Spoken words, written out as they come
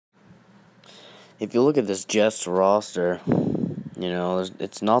if you look at this Jets roster,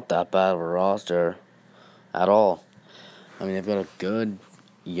 it's not that bad of a roster at all. I mean, they've got a good,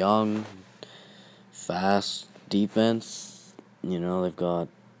 young, fast defense. They've got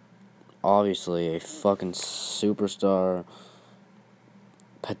obviously a fucking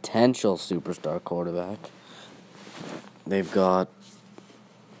potential superstar quarterback. They've got,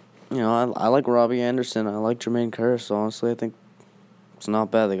 I like Robbie Anderson. I like Jermaine Kearse. Honestly, I think it's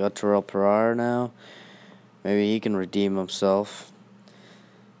not bad. They got Terrell Pryor now. Maybe he can redeem himself.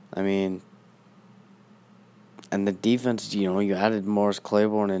 I mean, and the defense, you added Morris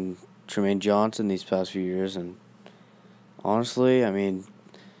Claiborne and Tremaine Johnson these past few years, and honestly, I mean,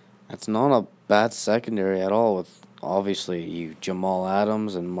 that's not a bad secondary at all. With obviously Jamal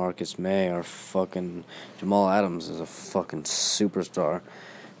Adams and Marcus May are fucking. Jamal Adams is a fucking superstar,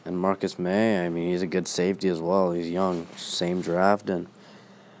 and Marcus May, I mean, he's a good safety as well. He's young, same draft, and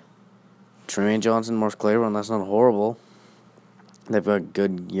Tremaine Johnson, Morris Claiborne, that's not horrible. They've got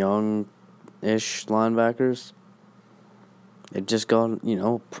good young-ish linebackers. They've just got,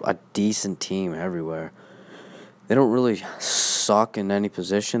 a decent team everywhere. They don't really suck in any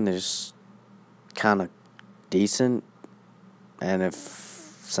position. They're just kind of decent. And if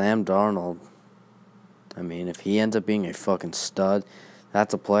Sam Darnold, if he ends up being a fucking stud,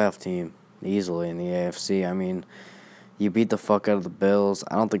 that's a playoff team easily in the AFC. I mean, you beat the fuck out of the Bills.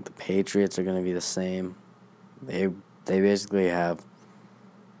 I don't think the Patriots are going to be the same. They basically have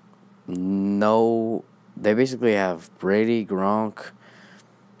They basically have Brady, Gronk,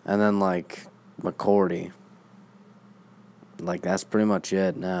 and then, McCourty. That's pretty much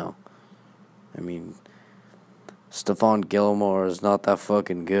it now. I mean, Stephon Gilmore is not that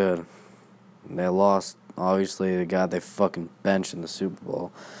fucking good. They lost, obviously, the guy they fucking benched in the Super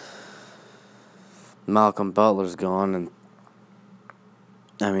Bowl. Malcolm Butler's gone,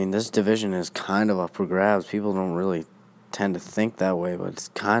 and this division is kind of up for grabs. People don't really tend to think that way, but it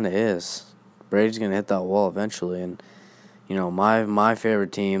kind of is. Brady's gonna hit that wall eventually, and my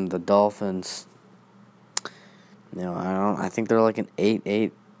favorite team, the Dolphins. I think they're like an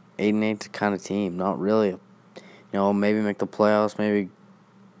 8-8 kind of team. Not really, maybe make the playoffs, maybe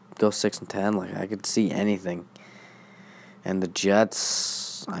go 6-10. I could see anything. And the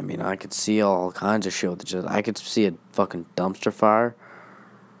Jets, I could see all kinds of shit with the Jets. I could see a fucking dumpster fire.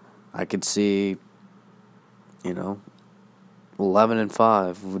 I could see,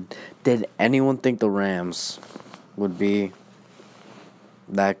 11-5. Did anyone think the Rams would be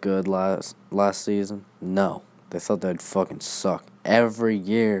that good last season? No. They thought they'd fucking suck. Every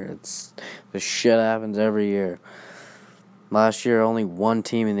year. The shit happens every year. Last year, only one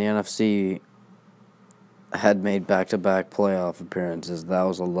team in the NFC had made back-to-back playoff appearances. That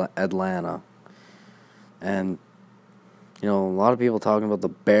was Atlanta. And, a lot of people talking about the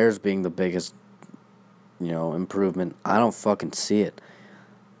Bears being the biggest, improvement. I don't fucking see it.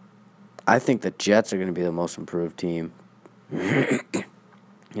 I think the Jets are going to be the most improved team.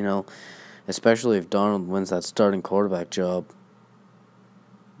 Especially if Darnold wins that starting quarterback job.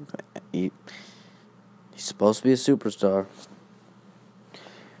 He's supposed to be a superstar.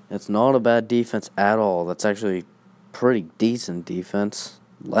 It's not a bad defense at all. That's actually pretty decent defense.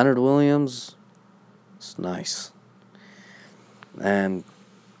 Leonard Williams, it's nice. And,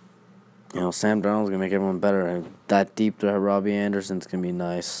 Sam Darnold's going to make everyone better. And that deep threat, Robbie Anderson's going to be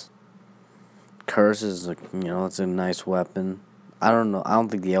nice. Kearse is, it's a nice weapon. I don't know. I don't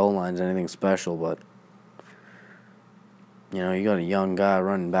think the O-line's anything special, but, you got a young guy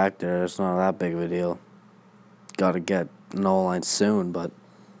running back there. It's not that big of a deal. Got to get an O-line soon, but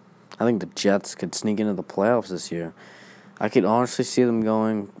I think the Jets could sneak into the playoffs this year. I could honestly see them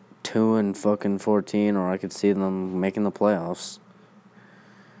going 2-14, or I could see them making the playoffs.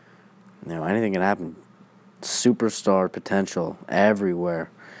 Anything can happen. Superstar potential everywhere.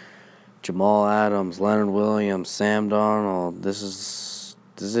 Jamal Adams, Leonard Williams, Sam Darnold. This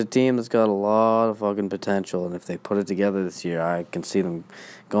is a team that's got a lot of fucking potential, and if they put it together this year, I can see them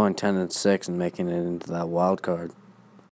going 10-6 and making it into that wild card.